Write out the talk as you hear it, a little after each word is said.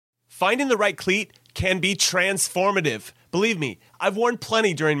Finding the right cleat can be transformative. Believe me, I've worn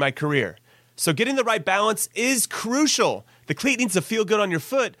plenty during my career. So getting the right balance is crucial. The cleat needs to feel good on your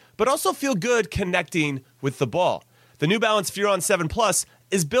foot, but also feel good connecting with the ball. The New Balance Furon 7 Plus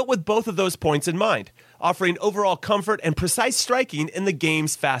is built with both of those points in mind, offering overall comfort and precise striking in the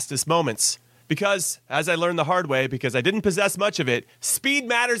game's fastest moments. Because, as I learned the hard way, because I didn't possess much of it, speed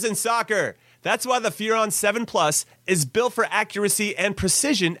matters in soccer. That's why the Furon 7 Plus is built for accuracy and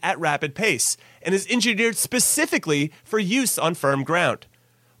precision at rapid pace, and is engineered specifically for use on firm ground.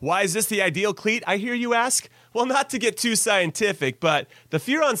 Why is this the ideal cleat, I hear you ask? Well, not to get too scientific, but the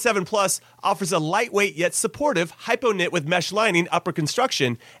Furon 7 Plus offers a lightweight yet supportive hypo-knit with mesh lining upper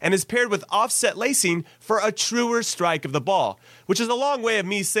construction and is paired with offset lacing for a truer strike of the ball, which is a long way of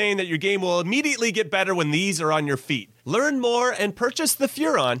me saying that your game will immediately get better when these are on your feet. Learn more and purchase the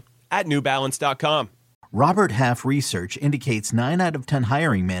Furon at newbalance.com. Robert Half research indicates 9 out of 10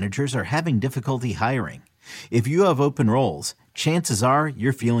 hiring managers are having difficulty hiring. If you have open roles, chances are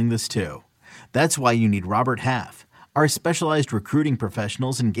you're feeling this too. That's why you need Robert Half. Our specialized recruiting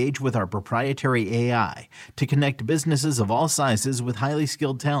professionals engage with our proprietary AI to connect businesses of all sizes with highly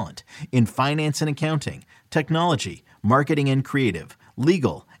skilled talent in finance and accounting, technology, marketing and creative,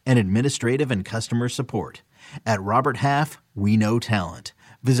 legal, and administrative and customer support. At Robert Half, we know talent.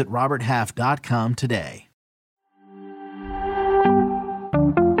 Visit roberthalf.com today.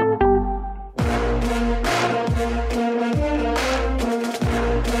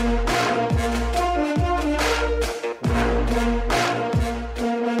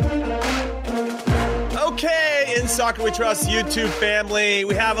 Soccer We Trust YouTube family,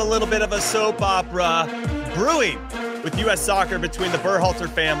 we have a little bit of a soap opera brewing with U.S. Soccer between the Berhalter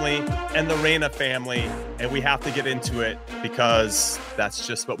family and the Reyna family, and we have to get into it because that's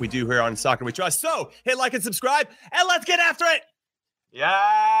just what we do here on Soccer We Trust. So hit like and subscribe, and let's get after it.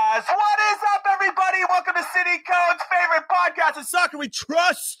 Yes, what is up, everybody? Welcome to City Cone's favorite podcast, of Soccer We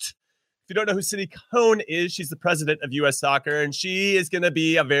Trust. If you don't know who Cindy Cone is, she's the president of U.S. Soccer, and she is going to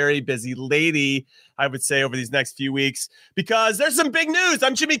be a very busy lady, I would say, over these next few weeks because there's some big news.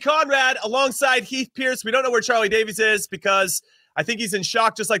 I'm Jimmy Conrad alongside Heath Pierce. We don't know where Charlie Davies is because I think he's in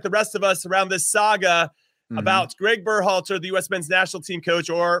shock just like the rest of us around this saga about Greg Berhalter, the U.S. men's national team coach,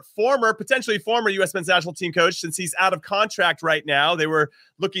 or potentially former U.S. men's national team coach, since he's out of contract right now. They were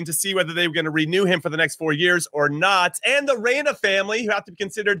looking to see whether they were going to renew him for the next 4 years or not. And the Reyna family, who have to be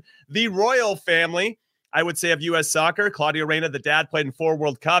considered the royal family, I would say, of U.S. soccer. Claudio Reyna, the dad, played in 4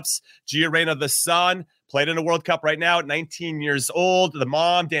 World Cups. Gio Reyna, the son, played in a World Cup right now at 19 years old. The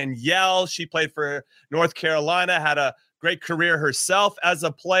mom, Danielle, she played for North Carolina, had a great career herself as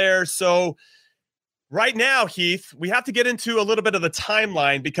a player. So right now, Heath, we have to get into a little bit of the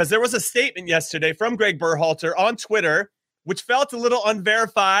timeline because there was a statement yesterday from Greg Berhalter on Twitter, which felt a little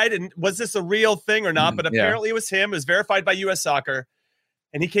unverified. And was this a real thing or not? But apparently it was him. It was verified by U.S. Soccer.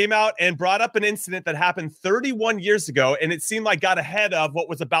 And he came out and brought up an incident that happened 31 years ago, and it seemed like got ahead of what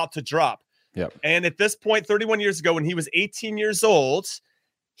was about to drop. Yep. And at this point, 31 years ago, when he was 18 years old,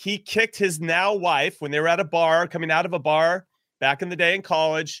 he kicked his now wife when they were at a bar, coming out of a bar back in the day in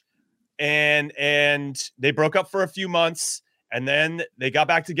college. And they broke up for a few months, and then they got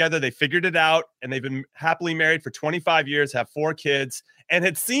back together. They figured it out, and they've been happily married for 25 years, have 4 kids, and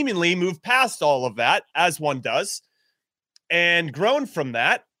had seemingly moved past all of that, as one does, and grown from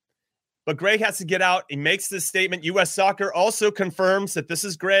that. But Greg has to get out. He makes this statement. U.S. Soccer also confirms that this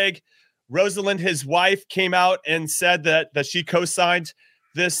is Greg. Rosalind, his wife, came out and said that she co-signed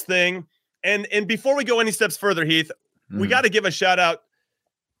this thing. And before we go any steps further, Heath, we got to give a shout out.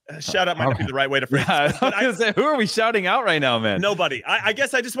 Shout out might not be the right way to phrase it. I was gonna say, who are we shouting out right now, man? Nobody. I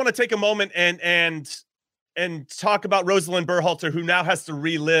guess I just want to take a moment and talk about Rosalind Berhalter, who now has to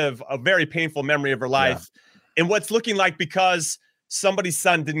relive a very painful memory of her life and what's looking like because somebody's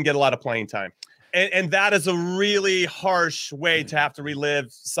son didn't get a lot of playing time. And that is a really harsh way to have to relive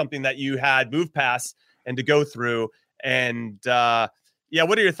something that you had moved past and to go through. And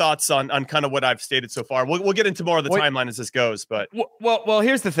what are your thoughts on kind of what I've stated so far? We'll get into more of the timeline as this goes, but well,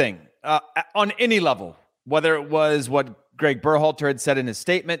 here's the thing. On any level, whether it was what Greg Berhalter had said in his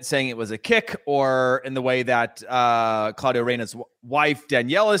statement, saying it was a kick, or in the way that Claudio Reyna's wife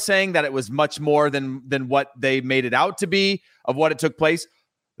Danielle is saying that it was much more than what they made it out to be of what it took place,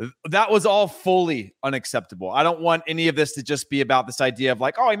 that was all fully unacceptable. I don't want any of this to just be about this idea of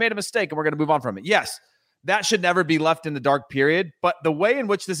like, oh, he made a mistake and we're going to move on from it. Yes. That should never be left in the dark period. But the way in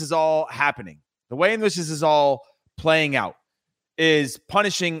which this is all happening, the way in which this is all playing out is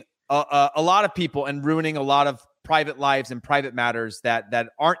punishing a lot of people and ruining a lot of private lives and private matters that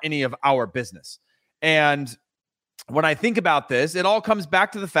aren't any of our business. And when I think about this, it all comes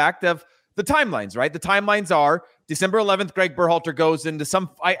back to the fact of the timelines, right? The timelines are December 11th, Greg Berhalter goes into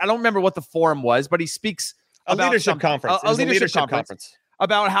I don't remember what the forum was, but he speaks about a leadership conference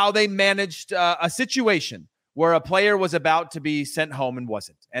about how they managed a situation where a player was about to be sent home and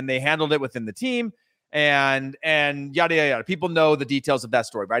wasn't, and they handled it within the team, and yada yada yada. People know the details of that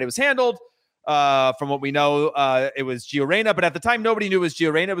story, right? It was handled. From what we know, it was Gio Reyna, but at the time, nobody knew it was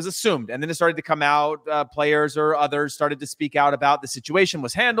Gio Reyna. It was assumed. And then it started to come out. Players or others started to speak out about the situation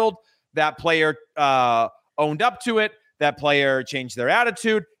was handled. That player owned up to it. That player changed their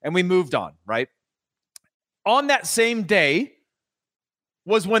attitude, and we moved on, right? On that same day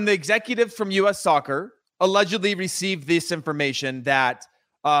was when the executives from U.S. Soccer allegedly received this information that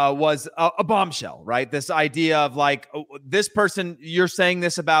was a bombshell, right? This idea of like, this person, you're saying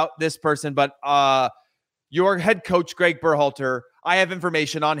this about this person, but your head coach, Greg Berhalter, I have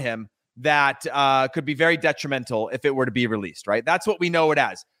information on him that could be very detrimental if it were to be released, right? That's what we know it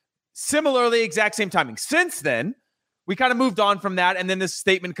as. Similarly, exact same timing. Since then, we kind of moved on from that, and then this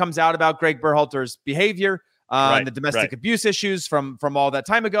statement comes out about Greg Berhalter's behavior, the domestic abuse issues from all that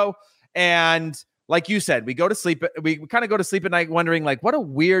time ago, and like you said, we go to sleep. We kind of go to sleep at night wondering, like, what a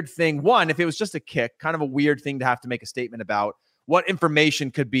weird thing. One, if it was just a kick, kind of a weird thing to have to make a statement about what information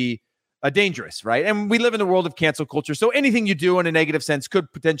could be dangerous, right? And we live in the world of cancel culture, so anything you do in a negative sense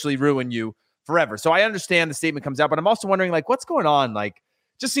could potentially ruin you forever. So I understand the statement comes out, but I'm also wondering, like, what's going on? Like,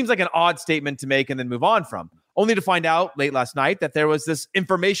 just seems like an odd statement to make and then move on from, only to find out late last night that there was this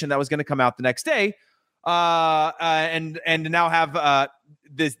information that was going to come out the next day, and now have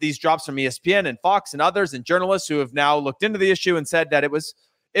these drops from ESPN and Fox and others and journalists who have now looked into the issue and said that it was,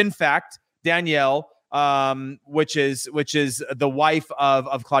 in fact, Danielle, which is the wife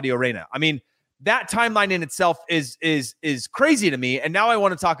of Claudio Reyna. I mean, that timeline in itself is crazy to me. And now I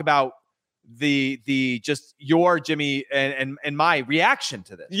want to talk about the just your Jimmy and my reaction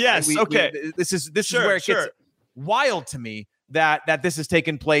to this. Yes. Right? This is where it gets wild to me that this has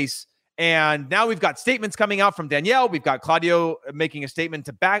taken place. And now we've got statements coming out from Danielle. We've got Claudio making a statement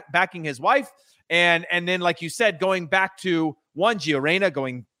to backing his wife. And then, like you said, going back to one, Gio Reyna,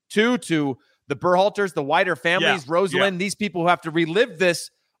 going to the Berhalters, the wider families, Rosalind, these people who have to relive this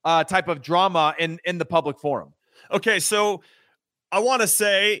type of drama in the public forum. Okay, so I want to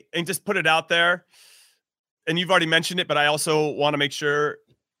say, and just put it out there, and you've already mentioned it, but I also want to make sure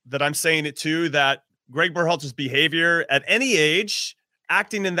that I'm saying it too, that Greg Berhalter's behavior at any age,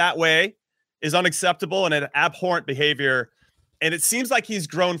 acting in that way, is unacceptable and an abhorrent behavior. And it seems like he's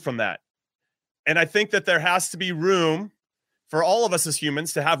grown from that. And I think that there has to be room for all of us as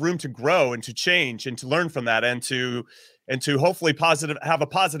humans to have room to grow and to change and to learn from that and to hopefully have a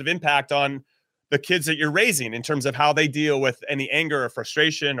positive impact on the kids that you're raising in terms of how they deal with any anger or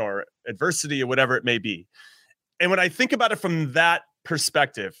frustration or adversity or whatever it may be. And when I think about it from that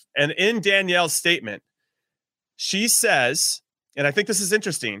perspective, and in Danielle's statement, she says, and I think this is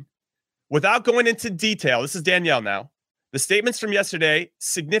interesting, without going into detail, this is Danielle now, the statements from yesterday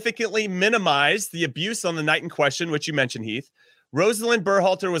significantly minimized the abuse on the night in question, which you mentioned, Heath. Rosalind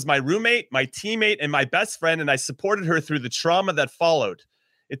Berhalter was my roommate, my teammate, and my best friend, and I supported her through the trauma that followed.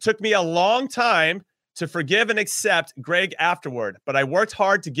 It took me a long time to forgive and accept Greg afterward, but I worked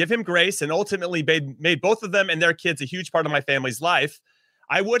hard to give him grace and ultimately made both of them and their kids a huge part of my family's life.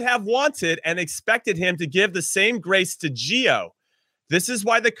 I would have wanted and expected him to give the same grace to Gio. This is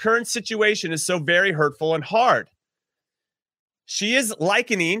why the current situation is so very hurtful and hard. She is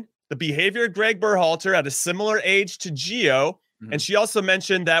likening the behavior of Greg Berhalter at a similar age to Gio, and she also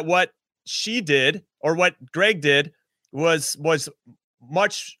mentioned that what she did or what Greg did was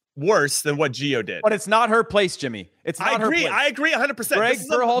much worse than what Gio did. But it's not her place, Jimmy. It's not her place. I agree 100%. Greg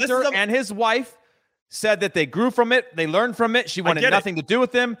Berhalter and his wife said that they grew from it. They learned from it. She wanted nothing to do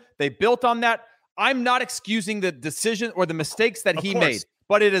with him. They built on that. I'm not excusing the decision or the mistakes that he made,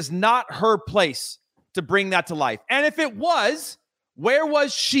 but it is not her place to bring that to life. And if it was, where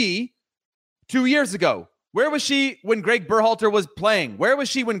was she 2 years ago? Where was she when Greg Berhalter was playing? Where was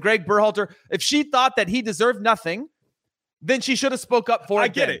she when Greg Berhalter, if she thought that he deserved nothing, then she should have spoke up for it. I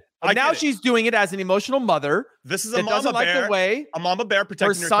get it. Now she's doing it as an emotional mother. This is a mama bear. Like the way a mama bear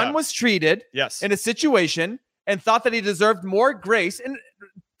protecting her son was treated in a situation and thought that he deserved more grace. And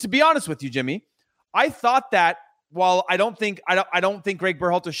to be honest with you, Jimmy, I thought that while I don't think Greg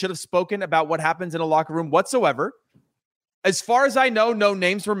Berhalter should have spoken about what happens in a locker room whatsoever. As far as I know, no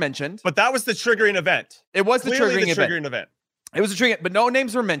names were mentioned. But that was the triggering event. It was the triggering event. It was a triggering, but no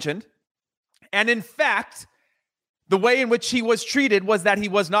names were mentioned. And in fact, the way in which he was treated was that he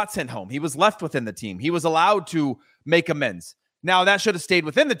was not sent home. He was left within the team. He was allowed to make amends. Now, that should have stayed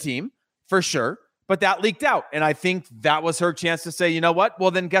within the team, for sure. but that leaked out. And I think that was her chance to say, you know what?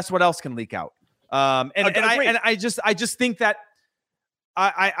 Well, then guess what else can leak out? I just think that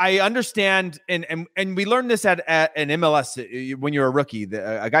I understand, and we learned this at an MLS when you're a rookie.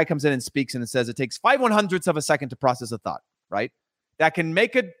 A guy comes in and speaks and it says it takes 5/100ths of a second to process a thought, right? That can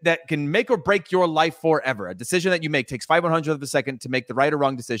make or break your life forever. A decision that you make takes 5/100ths of a second to make the right or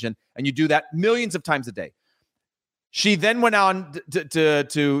wrong decision, and you do that millions of times a day. She then went on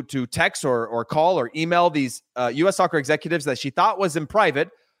to text or call or email these U.S. Soccer executives that she thought was in private,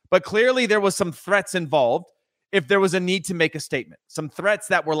 but clearly there was some threats involved. If there was a need to make a statement, some threats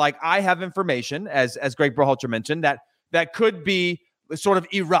that were like, I have information, as Greg Berhalter mentioned, that could be sort of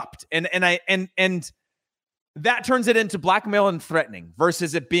erupt, and that turns it into blackmail and threatening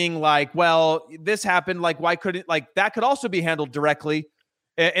versus it being like, well, this happened. Like, why couldn't that could also be handled directly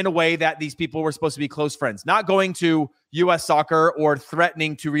in a way that these people were supposed to be close friends, not going to U.S. Soccer or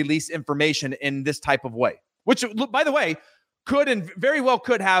threatening to release information in this type of way, which, by the way, could and very well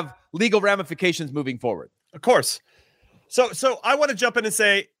could have legal ramifications moving forward. Of course. So I want to jump in and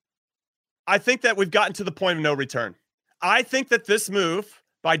say, I think that we've gotten to the point of no return. I think that this move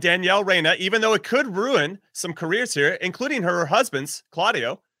by Danielle Reyna, even though it could ruin some careers here, including her husband's,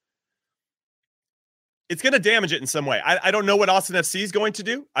 Claudio, it's going to damage it in some way. I don't know what Austin FC is going to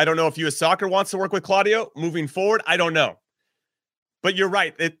do. I don't know if U.S. Soccer wants to work with Claudio moving forward. I don't know. But you're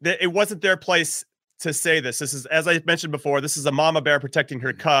right. It wasn't their place to say this. This is, as I mentioned before, this is a mama bear protecting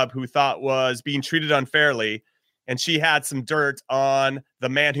her cub who thought was being treated unfairly. And she had some dirt on the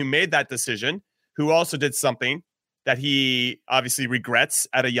man who made that decision, who also did something that he obviously regrets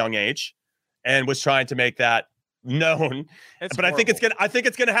at a young age and was trying to make that known. But horrible. I think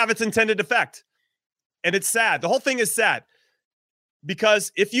it's gonna have its intended effect. And it's sad. The whole thing is sad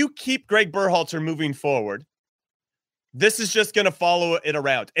because if you keep Greg Berhalter moving forward, this is just going to follow it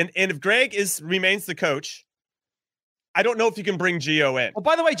around. And if Greg remains the coach, I don't know if you can bring Gio in. Oh,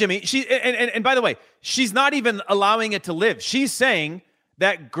 by the way, Jimmy, and by the way, she's not even allowing it to live. She's saying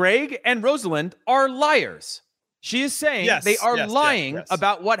that Greg and Rosalind are liars. She is saying they are lying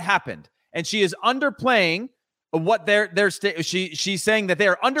about what happened. And she is underplaying what she's saying that they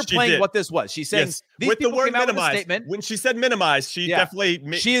are underplaying what this was. She's saying these with people the word came out with a minimized. statement. When she said minimized, she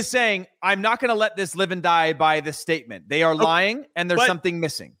definitely she is saying, I'm not going to let this live and die by this statement. They are lying and there's something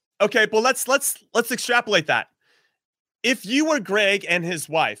missing. Okay, well let's extrapolate that. If you were Greg and his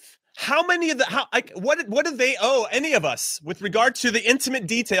wife, what do they owe any of us with regard to the intimate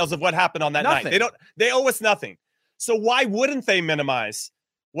details of what happened on that night? They owe us nothing. So why wouldn't they minimize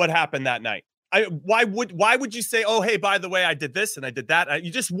what happened that night? Why would you say, oh, hey, by the way, I did this and I did that?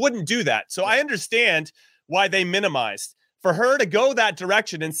 You just wouldn't do that. So I understand why they minimized. For her to go that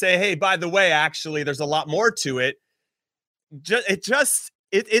direction and say, hey, by the way, actually, there's a lot more to it.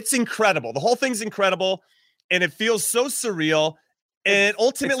 It's incredible. The whole thing's incredible. And it feels so surreal. And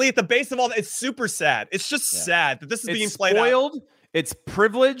ultimately, at the base of all that, it's super sad. It's just sad that this is being played out. It's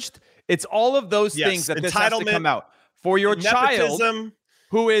privileged. It's all of those things that this has to come out. For your child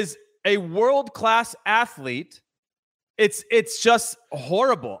who is a world-class athlete, it's just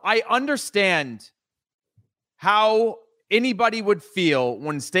horrible. I understand how anybody would feel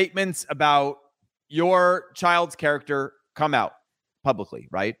when statements about your child's character come out publicly,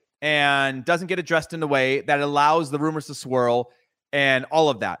 right? And doesn't get addressed in a way that allows the rumors to swirl and all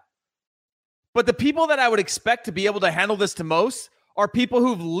of that. But the people that I would expect to be able to handle this to most are people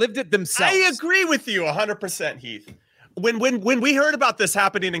who've lived it themselves. I agree with you 100%, Heath. When we heard about this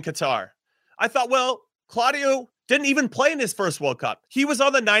happening in Qatar, I thought, well, Claudio didn't even play in his first World Cup. He was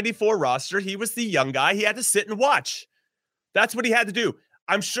on the 94 roster. He was the young guy. He had to sit and watch. That's what he had to do.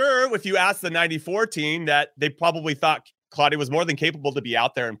 I'm sure if you ask the 94 team that they probably thought Claudio was more than capable to be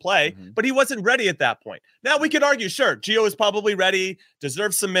out there and play, but he wasn't ready at that point. Now we could argue, sure, Gio is probably ready,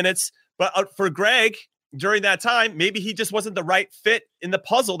 deserves some minutes, but for Greg during that time, maybe he just wasn't the right fit in the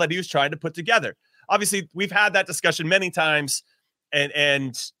puzzle that he was trying to put together. Obviously, we've had that discussion many times,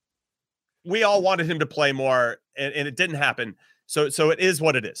 and we all wanted him to play more, and it didn't happen. So it is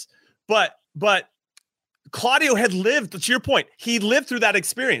what it is. But Claudio had lived, to your point, he lived through that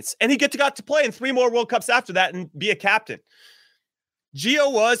experience, and he got to play in 3 more World Cups after that and be a captain.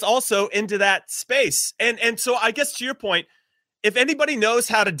 Gio was also into that space. And so I guess to your point, if anybody knows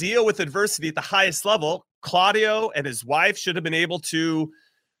how to deal with adversity at the highest level, Claudio and his wife should have been able to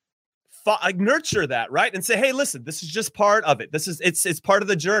nurture that, right? And say, hey, listen, this is just part of it. It's part of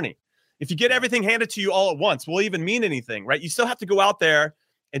the journey. If you get everything handed to you all at once, will it even mean anything, right? You still have to go out there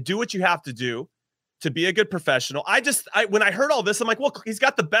and do what you have to do to be a good professional. When I heard all this, I'm like, well, he's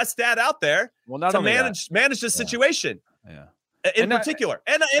got the best dad out there to manage this situation. Yeah. in particular.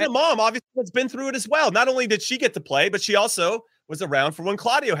 And a mom, obviously, that's been through it as well. Not only did she get to play, but she also was around for when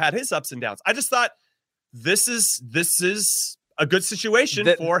Claudio had his ups and downs. I just thought this is a good situation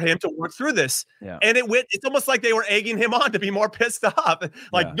for him to work through this. Yeah. And it's almost like they were egging him on to be more pissed off.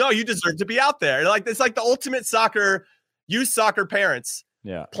 Like, no, you deserve to be out there. Like, it's like the ultimate youth soccer parents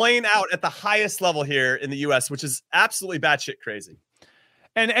playing out at the highest level here in the US, which is absolutely batshit crazy.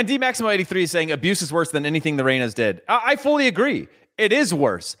 And D Maximo 83 is saying abuse is worse than anything the Reynas did. I fully agree. It is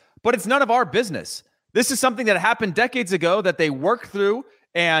worse, but it's none of our business. This is something that happened decades ago that they worked through,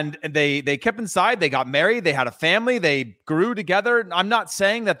 and they kept inside. They got married. They had a family. They grew together. I'm not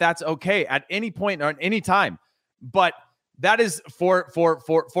saying that that's okay at any point or at any time, but that is for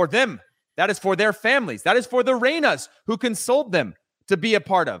them. That is for their families. That is for the Reynas who consoled them to be a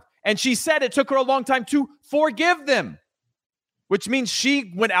part of. And she said it took her a long time to forgive them, which means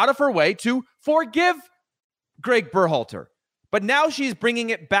she went out of her way to forgive Greg Berhalter. But now she's bringing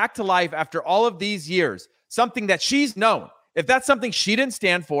it back to life after all of these years, something that she's known. If that's something she didn't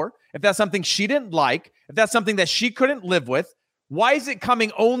stand for, if that's something she didn't like, if that's something that she couldn't live with, why is it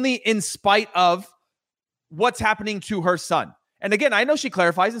coming only in spite of what's happening to her son? And again, I know she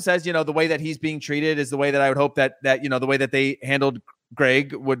clarifies and says, the way that he's being treated is the way that I would hope that the way that they handled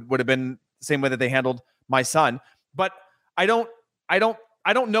Greg would have been the same way that they handled my son. But I don't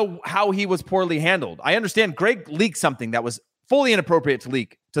know how he was poorly handled. I understand Greg leaked something that was fully inappropriate to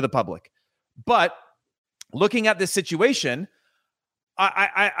leak to the public. But looking at this situation,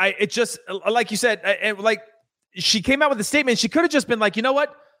 it just, like you said, like she came out with a statement. She could have just been like, you know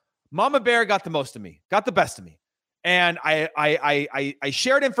what? Mama Bear got the most of me, got the best of me. And I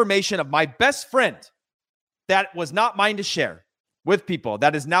shared information of my best friend that was not mine to share with people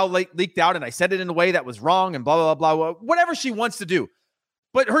that is now leaked out. And I said it in a way that was wrong and blah, blah, blah, whatever she wants to do.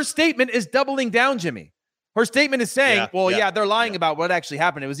 But her statement is doubling down, Jimmy. Her statement is saying, they're lying about what actually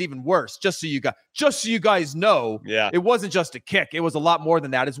happened. It was even worse. Just so you guys know, it wasn't just a kick. It was a lot more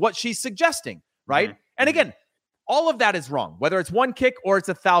than that, is what she's suggesting, right? Mm-hmm. And again, all of that is wrong. Whether it's one kick or it's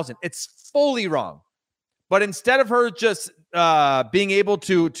 1,000, it's fully wrong. But instead of her just being able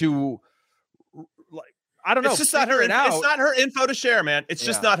to I don't know. It's just not her. It's not her info to share, man. It's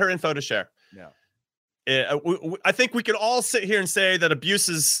just not her info to share. Yeah. I think we could all sit here and say that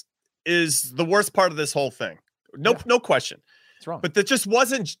abuse is the worst part of this whole thing. No question. It's wrong. But it just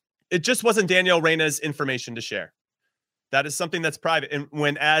wasn't Danielle Reyna's information to share. That is something that's private. And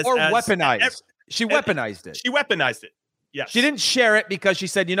weaponized. She weaponized it. She weaponized it. Yeah. She didn't share it because she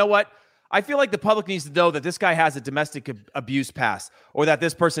said, you know what? I feel like the public needs to know that this guy has a domestic abuse past, or that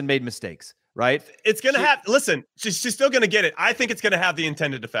this person made mistakes, right? It's going to listen, she's still going to get it. I think it's going to have the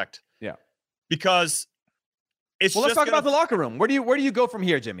intended effect. Yeah. Because let's talk about the locker room. Where do you go from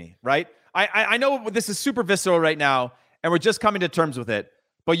here, Jimmy? Right? I know this is super visceral right now, and we're just coming to terms with it.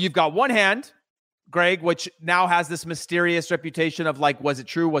 But you've got one hand, Greg, which now has this mysterious reputation of like, was it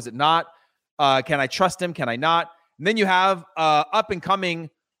true? Was it not? Can I trust him? Can I not? And then you have up and coming,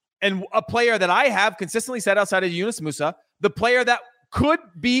 and a player that I have consistently said outside of Yunus Musa, the player that could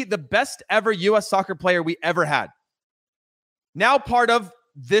be the best ever U.S. soccer player we ever had. Now part of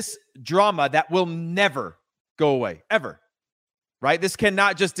this drama that will never go away, ever. Right? This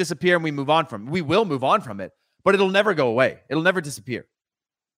cannot just disappear and we move on from it. We will move on from it, but it'll never go away. It'll never disappear.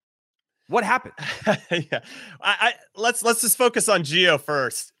 What happened? Let's just focus on Gio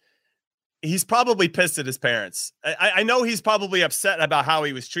first. He's probably pissed at his parents. I know he's probably upset about how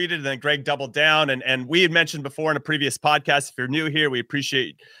he was treated, and then Greg doubled down. And we had mentioned before in a previous podcast, if you're new here, we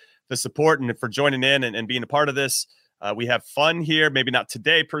appreciate the support and for joining in and being a part of this. We have fun here, maybe not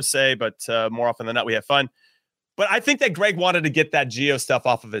today per se, but more often than not, we have fun. But I think that Greg wanted to get that Gio stuff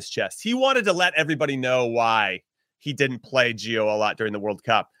off of his chest. He wanted to let everybody know why he didn't play Gio a lot during the World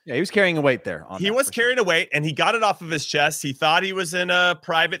Cup. Yeah, he was carrying a weight there. He was carrying a weight, and he got it off of his chest. He thought he was in a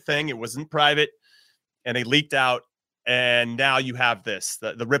private thing. It wasn't private, and it leaked out. And now you have this,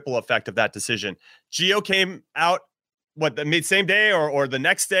 the ripple effect of that decision. Gio came out, the same day or the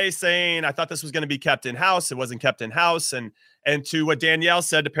next day, saying, I thought this was going to be kept in-house. It wasn't kept in-house. And to what Danielle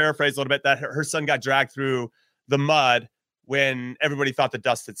said, to paraphrase a little bit, that her son got dragged through the mud when everybody thought the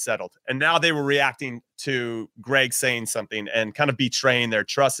dust had settled. And now they were reacting to Greg saying something and kind of betraying their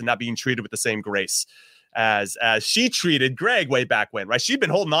trust and not being treated with the same grace as she treated Greg way back when, right? She'd been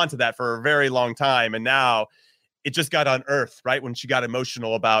holding on to that for a very long time. And now it just got unearthed, right? When she got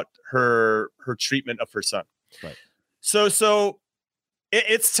emotional about her treatment of her son. Right. So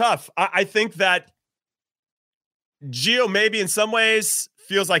it's tough. I think that Gio maybe in some ways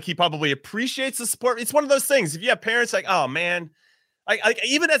feels like he probably appreciates the support. It's one of those things. If you have parents like, oh man, like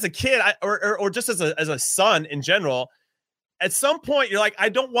even as a kid or just as a son in general, at some point you're like, I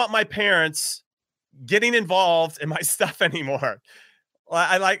don't want my parents getting involved in my stuff anymore.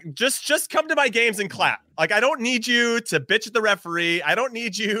 I like just come to my games and clap. Like, I don't need you to bitch at the referee. I don't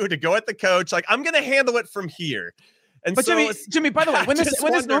need you to go at the coach. Like, I'm going to handle it from here. And but so Jimmy, by the way, I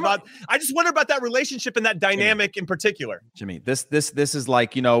just wonder about that relationship and that dynamic in particular. Jimmy, this is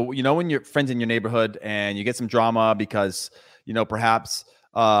like, when you're friends in your neighborhood and you get some drama because, perhaps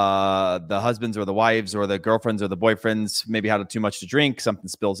the husbands or the wives or the girlfriends or the boyfriends maybe had too much to drink, something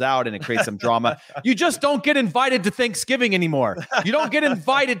spills out and it creates some drama. You just don't get invited to Thanksgiving anymore. You don't get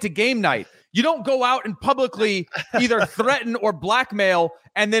invited to game night. You don't go out and publicly either threaten or blackmail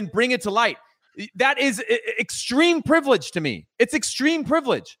and then bring it to light. That is extreme privilege to me. It's extreme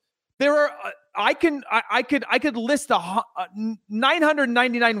privilege. There are I could list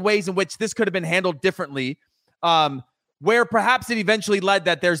 999 ways in which this could have been handled differently. Where perhaps it eventually led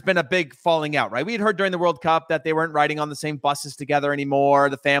that there's been a big falling out, right? We had heard during the World Cup that they weren't riding on the same buses together anymore,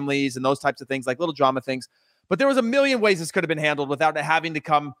 the families and those types of things, like little drama things. But there was a million ways this could have been handled without having to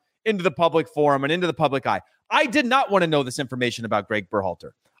come into the public forum and into the public eye. I did not want to know this information about Greg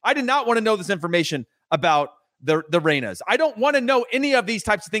Berhalter. I did not want to know this information about the Reynas. I don't want to know any of these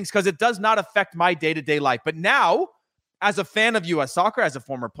types of things because it does not affect my day-to-day life. But now, as a fan of U.S. soccer, as a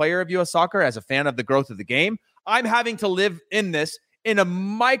former player of U.S. soccer, as a fan of the growth of the game, I'm having to live in this in a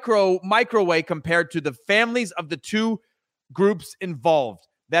micro way compared to the families of the two groups involved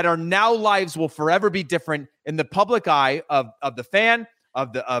that are now lives will forever be different in the public eye of the fan,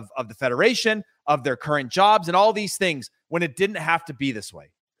 of the federation, of their current jobs and all these things when it didn't have to be this way.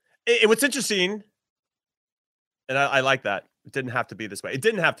 What's interesting, and I like that, it didn't have to be this way. It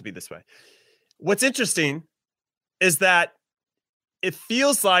didn't have to be this way. What's interesting is that it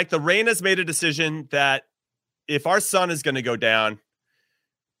feels like the Reynas made a decision that if our son is going to go down,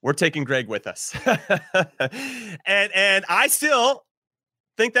 we're taking Greg with us. and I still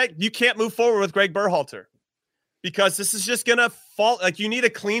think that you can't move forward with Greg Berhalter because this is just going to fall. Like, you need a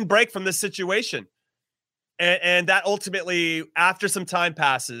clean break from this situation. And that ultimately, after some time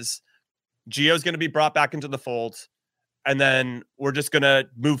passes, Gio's going to be brought back into the fold. And then we're just going to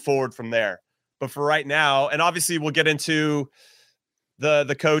move forward from there. But for right now, and obviously we'll get into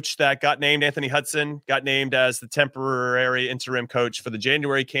the coach that got named, Anthony Hudson, got named as the temporary interim coach for the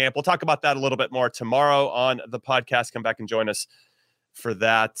January camp. We'll talk about that a little bit more tomorrow on the podcast. Come back and join us for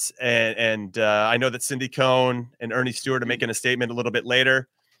that. And I know that Cindy Cohn and Ernie Stewart are making a statement a little bit later.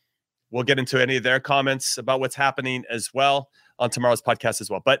 We'll get into any of their comments about what's happening as well on tomorrow's podcast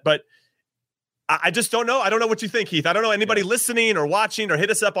as well. But I just don't know. I don't know what you think, Heath. I don't know anybody listening or watching, or hit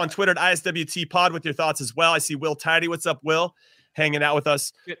us up on Twitter at ISWT Pod with your thoughts as well. I see Will Tidy. What's up, Will? Hanging out with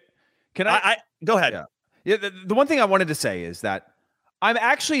us. Can I go ahead? Yeah. The one thing I wanted to say is that I'm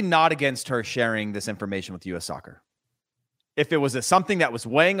actually not against her sharing this information with U.S. Soccer. If it was something that was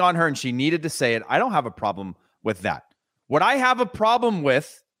weighing on her and she needed to say it, I don't have a problem with that. What I have a problem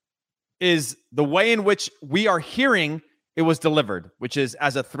with is the way in which we are hearing it was delivered, which is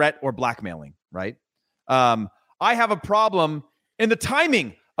as a threat or blackmailing, right? I have a problem in the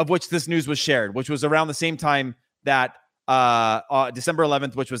timing of which this news was shared, which was around the same time that December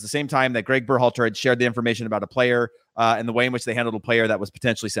 11th, which was the same time that Greg Berhalter had shared the information about a player and the way in which they handled a player that was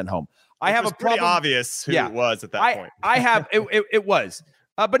potentially sent home. I have a problem. Pretty obvious who it was at that point. I have it was,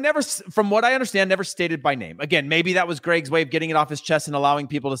 but never, from what I understand, never stated by name. Again, maybe that was Greg's way of getting it off his chest and allowing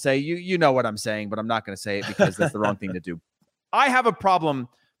people to say, you know what I'm saying, but I'm not going to say it because that's the wrong thing to do. I have a problem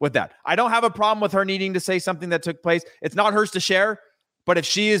with that. I don't have a problem with her needing to say something that took place. It's not hers to share, but if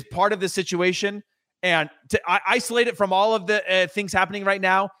she is part of this situation and to isolate it from all of the things happening right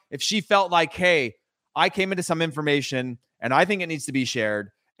now, if she felt like, hey, I came into some information and I think it needs to be shared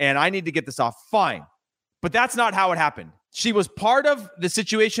and I need to get this off, fine. But that's not how it happened. She was part of the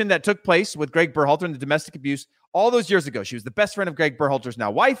situation that took place with Greg Berhalter and the domestic abuse all those years ago. She was the best friend of Greg Berhalter's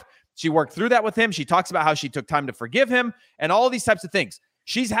now wife. She worked through that with him. She talks about how she took time to forgive him and all these types of things.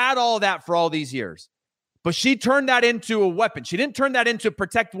 She's had all of that for all these years. But she turned that into a weapon. She didn't turn that into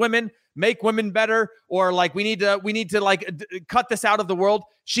protect women, make women better, or like we need to like cut this out of the world.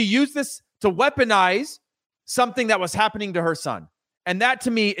 She used this to weaponize something that was happening to her son. And that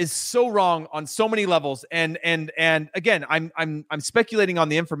to me is so wrong on so many levels. And again, I'm speculating on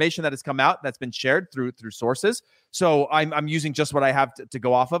the information that has come out that's been shared through sources. So I'm using just what I have to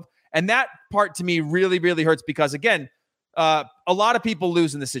go off of. And that part to me really, really hurts because again, a lot of people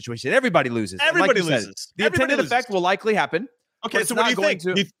lose in this situation. Everybody loses. Everybody loses. The intended effect will likely happen. Okay, so what do you think?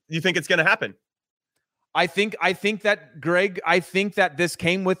 You think it's going to happen? I think that this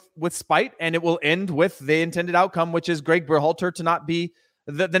came with spite, and it will end with the intended outcome, which is Greg Berhalter to not be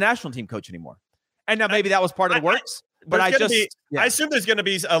the national team coach anymore. And now maybe that was part of the works. But I assume there's going to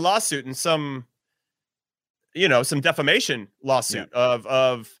be a lawsuit and some defamation lawsuit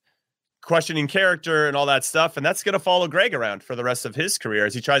of questioning character and all that stuff. And that's going to follow Greg around for the rest of his career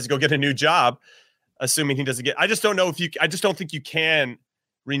as he tries to go get a new job, assuming he doesn't get, I just don't think you can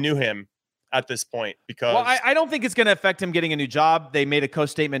renew him at this point because I don't think it's going to affect him getting a new job. They made a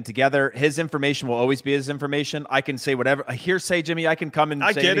co-statement together. His information will always be his information. I can say whatever a hearsay, Jimmy. I can come and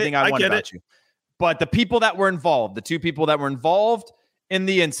say anything I want about you. But the people that were involved, the two people that were involved in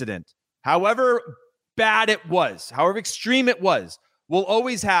the incident, however bad it was, however extreme it was, will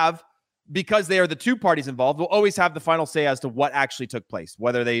always have, because they are the two parties involved, will always have the final say as to what actually took place,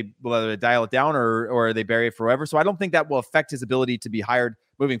 whether they dial it down or they bury it forever. So I don't think that will affect his ability to be hired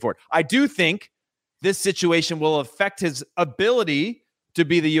moving forward. I do think this situation will affect his ability to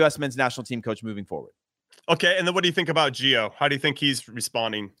be the U.S. men's national team coach moving forward. Okay, and then what do you think about Gio? How do you think he's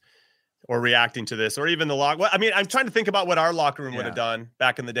responding or reacting to this, or even the lock? Well, I mean, I'm trying to think about what our locker room would have done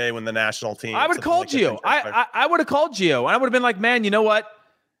back in the day when the national team. I would have called Gio. I would have called Gio, and I would have been like, man, you know what?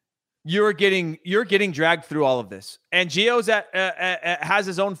 You're getting dragged through all of this, and Gio's has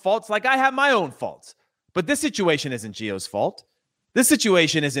his own faults, like I have my own faults. But this situation isn't Gio's fault. This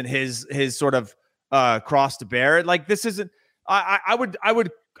situation isn't his sort of cross to bear. Like this isn't. I would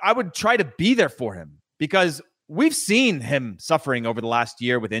try to be there for him because we've seen him suffering over the last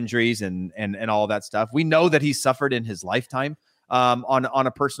year with injuries and all of that stuff. We know that he's suffered in his lifetime on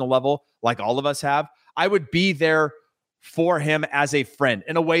a personal level, like all of us have. I would be there for him as a friend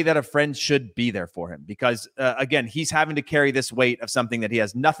in a way that a friend should be there for him because, again, he's having to carry this weight of something that he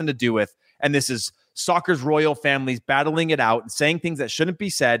has nothing to do with. And this is soccer's royal families battling it out and saying things that shouldn't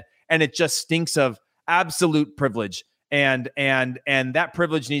be said. And it just stinks of absolute privilege. And that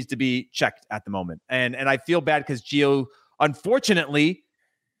privilege needs to be checked at the moment. And I feel bad because Gio, unfortunately,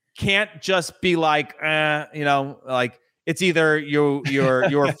 can't just be like, like it's either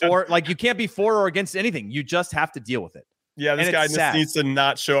you're for, like you can't be for or against anything. You just have to deal with it. Yeah, this guy just needs to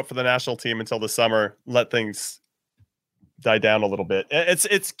not show up for the national team until the summer. Let things die down a little bit. It's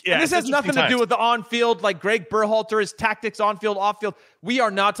and this has nothing to do with the on-field, like Greg Berhalter, his tactics on-field, off-field. We are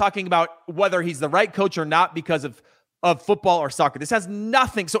not talking about whether he's the right coach or not because of football or soccer. This has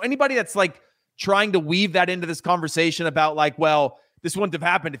nothing. So anybody that's like trying to weave that into this conversation about like, well, this wouldn't have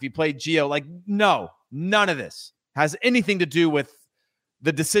happened if he played Gio. Like, no, none of this has anything to do with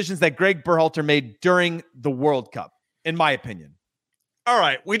the decisions that Greg Berhalter made during the World Cup, in my opinion. All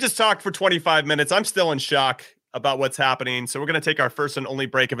right. We just talked for 25 minutes. I'm still in shock about what's happening. So we're going to take our first and only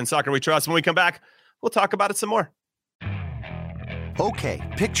break of In Soccer We Trust. When we come back, we'll talk about it some more.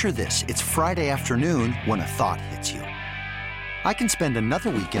 Okay, picture this. It's Friday afternoon when a thought hits you. I can spend another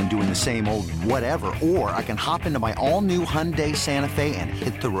weekend doing the same old whatever, or I can hop into my all-new Hyundai Santa Fe and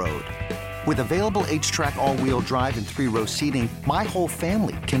hit the road. With available H-Track all-wheel drive and 3-row seating, my whole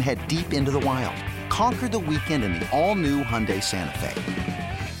family can head deep into the wild. Conquer the weekend in the all-new Hyundai Santa Fe.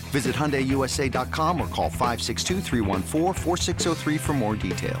 Visit HyundaiUSA.com or call 562-314-4603 for more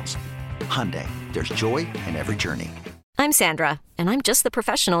details. Hyundai, there's joy in every journey. I'm Sandra, and I'm just the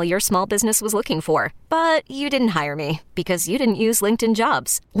professional your small business was looking for. But you didn't hire me because you didn't use LinkedIn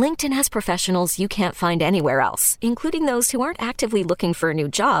Jobs. LinkedIn has professionals you can't find anywhere else, including those who aren't actively looking for a new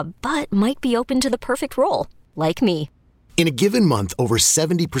job, but might be open to the perfect role, like me. In a given month, over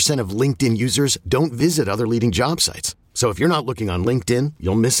 70% of LinkedIn users don't visit other leading job sites. So if you're not looking on LinkedIn,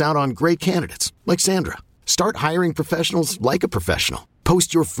 you'll miss out on great candidates like Sandra. Start hiring professionals like a professional.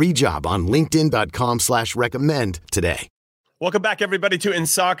 Post your free job on linkedin.com/recommend today. Welcome back, everybody, to In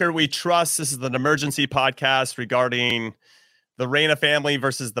Soccer We Trust. This is an emergency podcast regarding the Reyna family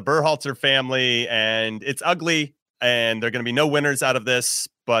versus the Berhalter family, and it's ugly, and there are going to be no winners out of this,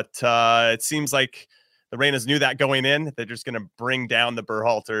 but it seems like the Reynas knew that going in. They're just going to bring down the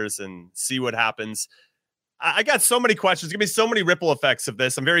Berhalters and see what happens. I got so many questions. There's going to be so many ripple effects of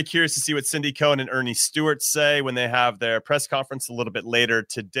this. I'm very curious to see what Cindy Cohn and Ernie Stewart say when they have their press conference a little bit later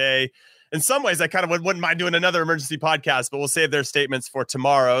today. In some ways, I kind of wouldn't mind doing another emergency podcast, but we'll save their statements for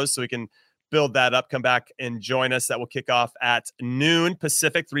tomorrow so we can build that up. Come back and join us. That will kick off at noon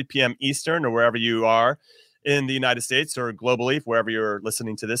Pacific, 3 p.m. Eastern, or wherever you are in the United States or globally, wherever you're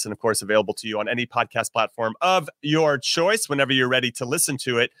listening to this. And of course, available to you on any podcast platform of your choice whenever you're ready to listen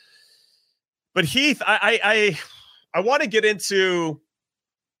to it. But Heath, I want to get into,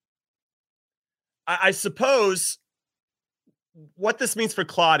 I suppose, what this means for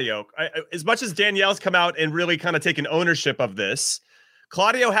Claudio. As much as Danielle's come out and really kind of taken ownership of this,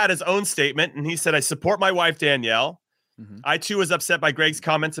 Claudio had his own statement, and he said, I support my wife, Danielle. Mm-hmm. I, too, was upset by Greg's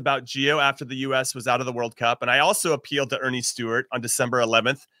comments about Gio after the U.S. was out of the World Cup, and I also appealed to Ernie Stewart on December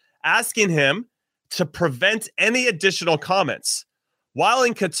 11th, asking him to prevent any additional comments. While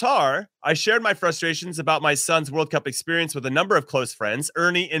in Qatar, I shared my frustrations about my son's World Cup experience with a number of close friends,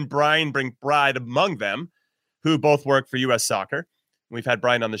 Ernie and Brian Bride among them, who both work for U.S. Soccer. We've had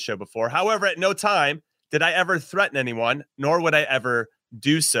Brian on the show before. However, at no time did I ever threaten anyone, nor would I ever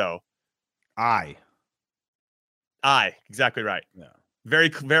do so. I. Exactly right. Yeah. Very,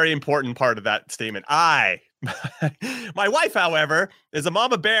 very important part of that statement. My wife, however, is a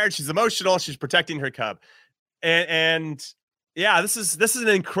mama bear. She's emotional. She's protecting her cub. And yeah, this is an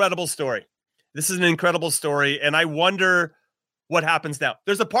incredible story. This is an incredible story. And I wonder what happens now.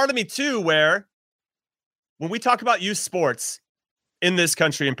 There's a part of me too, where when we talk about youth sports in this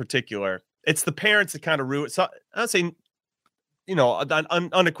country in particular, it's the parents that kind of ruin. So I'm saying,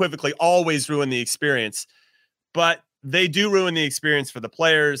 unequivocally always ruin the experience, but they do ruin the experience for the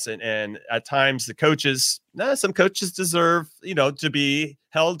players and at times the coaches. Some coaches deserve, to be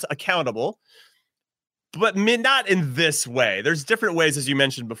held accountable, but not in this way. There's different ways, as you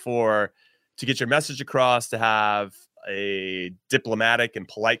mentioned before, to get your message across, to have a diplomatic and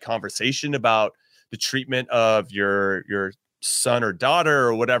polite conversation about the treatment of your son or daughter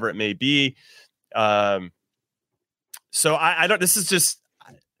or whatever it may be. So I don't, this is just,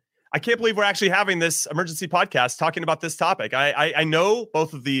 I can't believe we're actually having this emergency podcast talking about this topic. I know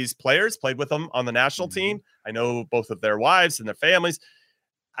both of these players, played with them on the national team. I know both of their wives and their families.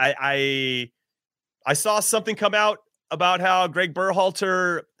 I saw something come out about how Greg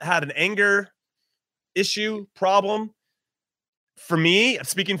Berhalter had an anger issue problem. For me,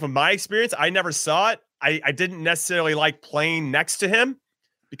 speaking from my experience, I never saw it. I didn't necessarily like playing next to him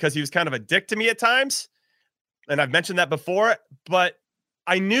because he was kind of a dick to me at times. And I've mentioned that before, but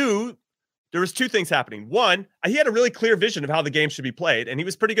I knew there was two things happening. One, he had a really clear vision of how the game should be played, and he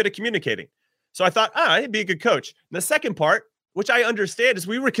was pretty good at communicating. So I thought, he'd be a good coach. And the second part, which I understand, is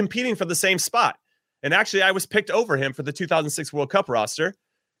we were competing for the same spot. And actually, I was picked over him for the 2006 World Cup roster.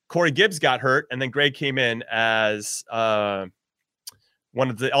 Corey Gibbs got hurt, and then Greg came in as one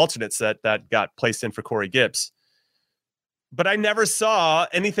of the alternates that got placed in for Corey Gibbs. But I never saw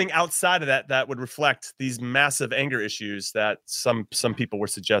anything outside of that would reflect these massive anger issues that some people were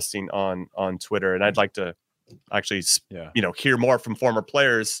suggesting on Twitter. And I'd like to actually, hear more from former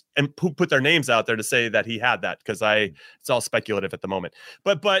players and who put their names out there to say that he had that, because it's all speculative at the moment.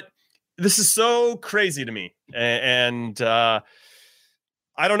 But this is so crazy to me, and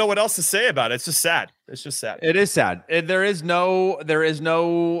I don't know what else to say about it. It's just sad. It's just sad. It is sad. There is no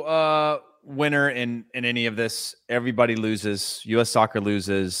winner in any of this. Everybody loses. U.S. Soccer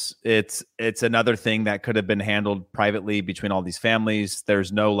loses. It's another thing that could have been handled privately between all these families.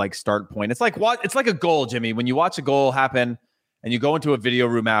 There's no start point. It's like a goal, Jimmy. When you watch a goal happen and you go into a video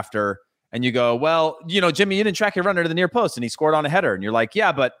room after and you go, well, Jimmy, you didn't track your runner to the near post and he scored on a header. And you're like,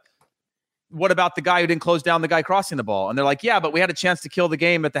 yeah, but what about the guy who didn't close down the guy crossing the ball? And they're like, yeah, but we had a chance to kill the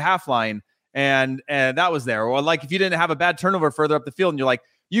game at the half line. And that was there. Or if you didn't have a bad turnover further up the field, and you're like,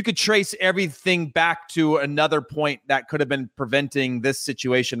 you could trace everything back to another point that could have been preventing this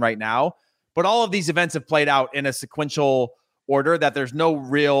situation right now. But all of these events have played out in a sequential order that there's no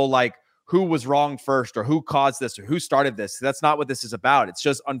real who was wrong first or who caused this or who started this. That's not what this is about. It's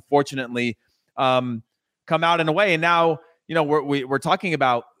just unfortunately come out in a way. And now, we're talking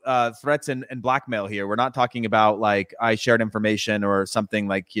about threats and blackmail here. We're not talking about I shared information or something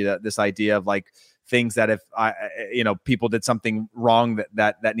this idea of things that if people did something wrong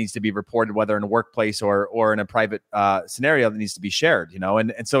that needs to be reported, whether in a workplace or in a private scenario that needs to be shared,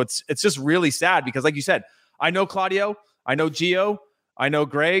 and so it's just really sad because like you said, I know Claudio, I know Gio, I know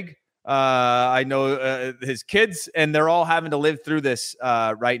Greg, I know his kids, and they're all having to live through this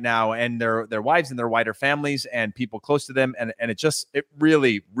right now, and their wives and their wider families and people close to them. And it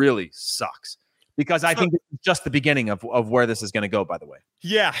really, really sucks. Because I think it's just the beginning of where this is going to go, by the way.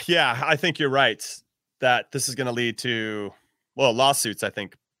 Yeah. I think you're right that this is going to lead to, lawsuits, I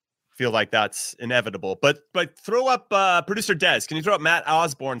think, feel like that's inevitable. But throw up producer Des. Can you throw up Matt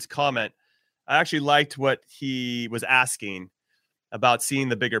Osborne's comment? I actually liked what he was asking about seeing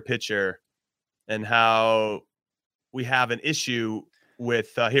the bigger picture and how we have an issue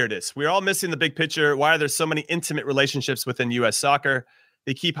with, here it is. We're all missing the big picture. Why are there so many intimate relationships within U.S. soccer?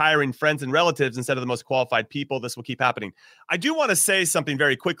 They keep hiring friends and relatives instead of the most qualified people. This will keep happening. I do want to say something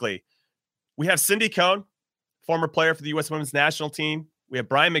very quickly. We have Cindy Cohn, former player for the U.S. women's national team. We have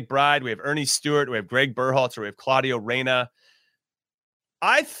Brian McBride. We have Ernie Stewart. We have Greg Berhalter. We have Claudio Reyna.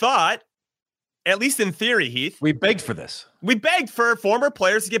 I thought, at least in theory, Heath, we begged for this. We begged for former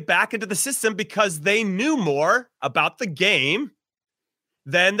players to get back into the system because they knew more about the game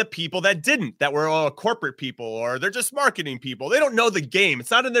than the people that didn't, that were all corporate people, or they're just marketing people. They don't know the game.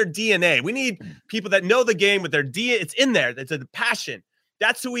 It's not in their DNA. We need people that know the game with their DNA. It's in there. It's a passion.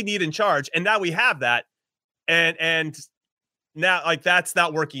 That's who we need in charge. And now we have that. And now, like, that's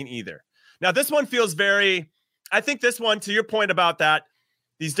not working either. Now, this one feels I think this one, to your point about that,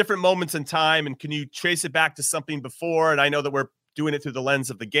 these different moments in time, and can you trace it back to something before? And I know that we're doing it through the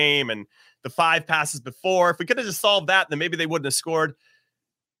lens of the game and the 5 passes before. If we could have just solved that, then maybe they wouldn't have scored.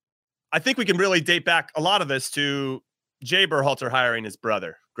 I think we can really date back a lot of this to Jay Berhalter hiring his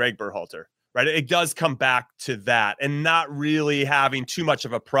brother, Greg Berhalter, right? It does come back to that and not really having too much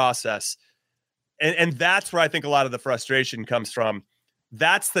of a process. And that's where I think a lot of the frustration comes from.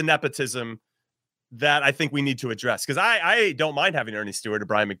 That's the nepotism that I think we need to address. Because I don't mind having Ernie Stewart or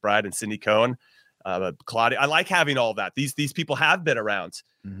Brian McBride and Cindy Cohn, Claudia. I like having all of that. These people have been around.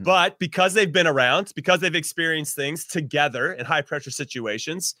 Mm-hmm. But because they've been around, because they've experienced things together in high-pressure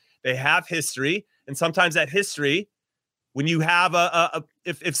situations, they have history, and sometimes that history, when you have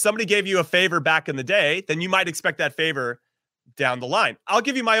if somebody gave you a favor back in the day, then you might expect that favor down the line. I'll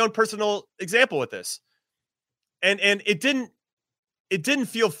give you my own personal example with this, and it didn't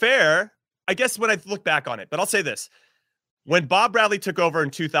feel fair, I guess, when I look back on it. But I'll say this: when Bob Bradley took over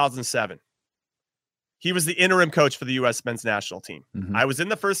in 2007, he was the interim coach for the U.S. men's national team. Mm-hmm. I was in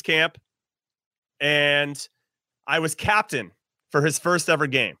the first camp, and I was captain for his first ever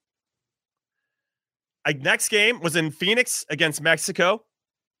game. Next game was in Phoenix against Mexico.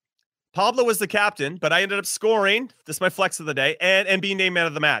 Pablo was the captain, but I ended up scoring. This is my flex of the day, and being named man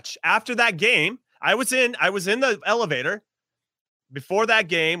of the match. After that game, I was in the elevator. Before that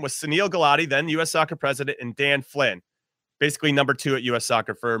game was Sunil Gulati, then U.S. Soccer president, and Dan Flynn, basically number 2 at U.S.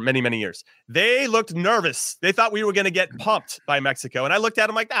 Soccer for many, many years. They looked nervous. They thought we were going to get pumped by Mexico, and I looked at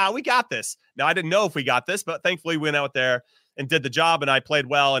them like, we got this. Now, I didn't know if we got this, but thankfully we went out there and did the job, and I played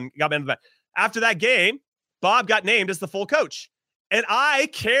well and got man of the match. After that game, Bob got named as the full coach. And I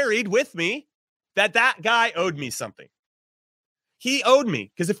carried with me that guy owed me something. He owed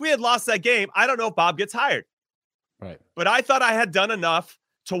me, because if we had lost that game, I don't know if Bob gets hired. Right. But I thought I had done enough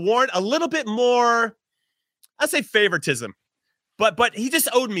to warrant a little bit more, I'll say favoritism. But he just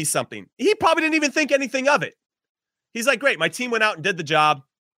owed me something. He probably didn't even think anything of it. He's like, great, my team went out and did the job.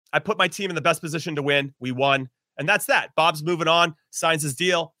 I put my team in the best position to win. We won. And that's that. Bob's moving on, signs his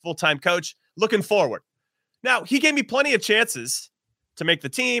deal, full-time coach, looking forward. Now, he gave me plenty of chances to make the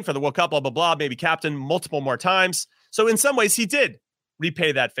team for the World Cup, blah, blah, blah, maybe captain multiple more times. So in some ways, he did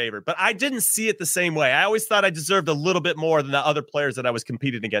repay that favor. But I didn't see it the same way. I always thought I deserved a little bit more than the other players that I was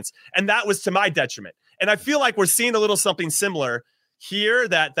competing against. And that was to my detriment. And I feel like we're seeing a little something similar here,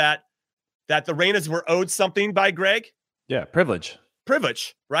 that the Reynas were owed something by Greg. Yeah, privilege,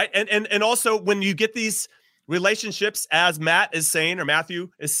 right? And also when you get these relationships, as Matt is saying, or Matthew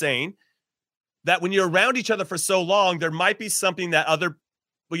is saying, that when you're around each other for so long, there might be something that other,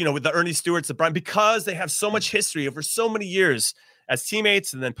 with the Ernie Stewarts, the Brian, because they have so much history over so many years as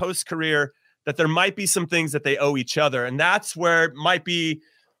teammates and then post-career, that there might be some things that they owe each other. And that's where it might be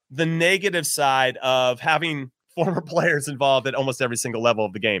the negative side of having former players involved at almost every single level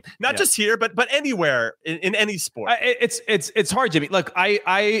of the game. Not just here, but anywhere in any sport. It's hard, Jimmy. Look,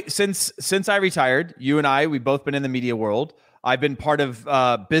 I since I retired, you and I, we've both been in the media world. I've been part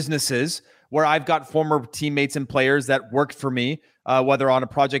of businesses where I've got former teammates and players that worked for me, whether on a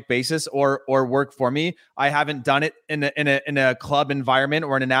project basis or work for me. I haven't done it in a club environment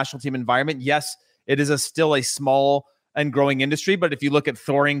or in a national team environment. Yes, it is still a small and growing industry, but if you look at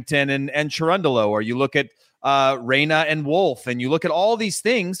Thorington and Cherundolo, or you look at Reyna and Wolf, and you look at all these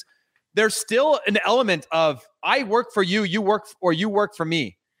things, there's still an element of I work for you, you work for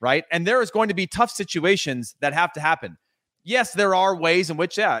me, right? And there is going to be tough situations that have to happen. Yes, there are ways in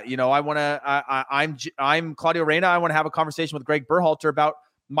which, I'm Claudio Reyna. I want to have a conversation with Greg Berhalter about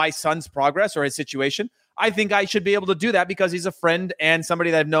my son's progress or his situation. I think I should be able to do that because he's a friend and somebody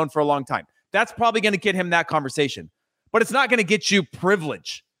that I've known for a long time. That's probably going to get him that conversation, but it's not going to get you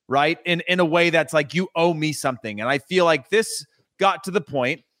privilege, right? In a way that's like, you owe me something. And I feel like this got to the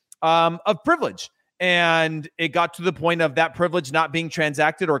point of privilege. And it got to the point of that privilege not being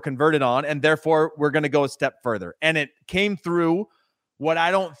transacted or converted on. And therefore, we're going to go a step further. And it came through what I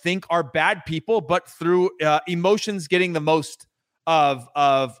don't think are bad people, but through emotions getting the most of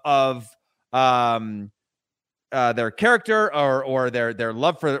their character or their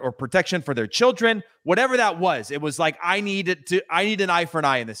love for or protection for their children, whatever that was. It was like, I need an eye for an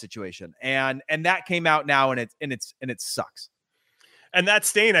eye in this situation. And that came out now, and it sucks. And that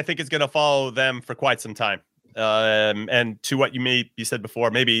stain, I think, is going to follow them for quite some time. And to what you said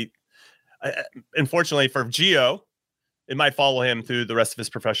before, maybe, unfortunately for Gio, it might follow him through the rest of his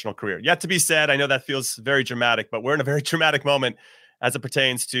professional career. Yet to be said. I know that feels very dramatic, but we're in a very dramatic moment as it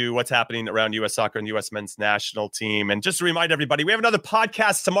pertains to what's happening around U.S. soccer and the U.S. men's national team. And just to remind everybody, we have another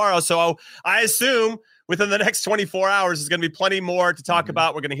podcast tomorrow. So I assume within the next 24 hours, there's going to be plenty more to talk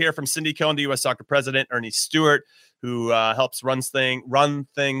about. We're going to hear from Cindy Cohn, the U.S. soccer president, Ernie Stewart, who helps run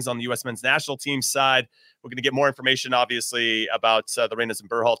things on the U.S. men's national team side. We're going to get more information, obviously, about the Reynas and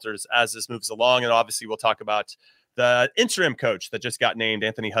Berhalters as this moves along. And obviously, we'll talk about the interim coach that just got named,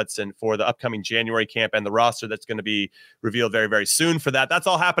 Anthony Hudson, for the upcoming January camp and the roster that's going to be revealed very, very soon for that. That's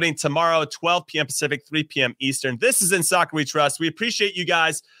all happening tomorrow, 12 p.m. Pacific, 3 p.m. Eastern. This is In Soccer We Trust. We appreciate you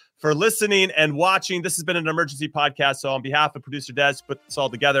guys for listening and watching. This has been an emergency podcast. So on behalf of producer Des, put this all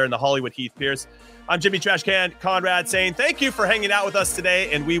together, and the Hollywood Heath Pierce, I'm Jimmy Trashcan Conrad saying thank you for hanging out with us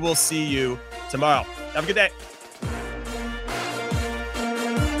today, and we will see you tomorrow. Have a good day.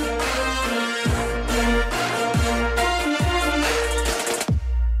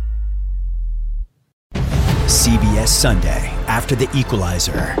 CBS Sunday, after The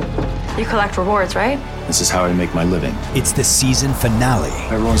Equalizer. You collect rewards, right? This is how I make my living. It's the season finale.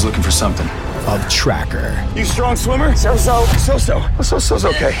 Everyone's looking for something. Of Tracker. You strong swimmer? So-so. So-so's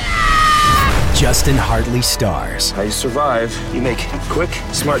okay. Justin Hartley stars. How you survive, you make quick,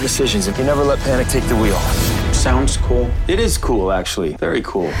 smart decisions, and you never let panic take the wheel. Sounds cool. It is cool, actually. Very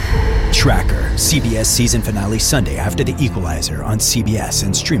cool. Tracker, CBS season finale Sunday after The Equalizer on CBS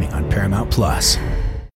and streaming on Paramount+.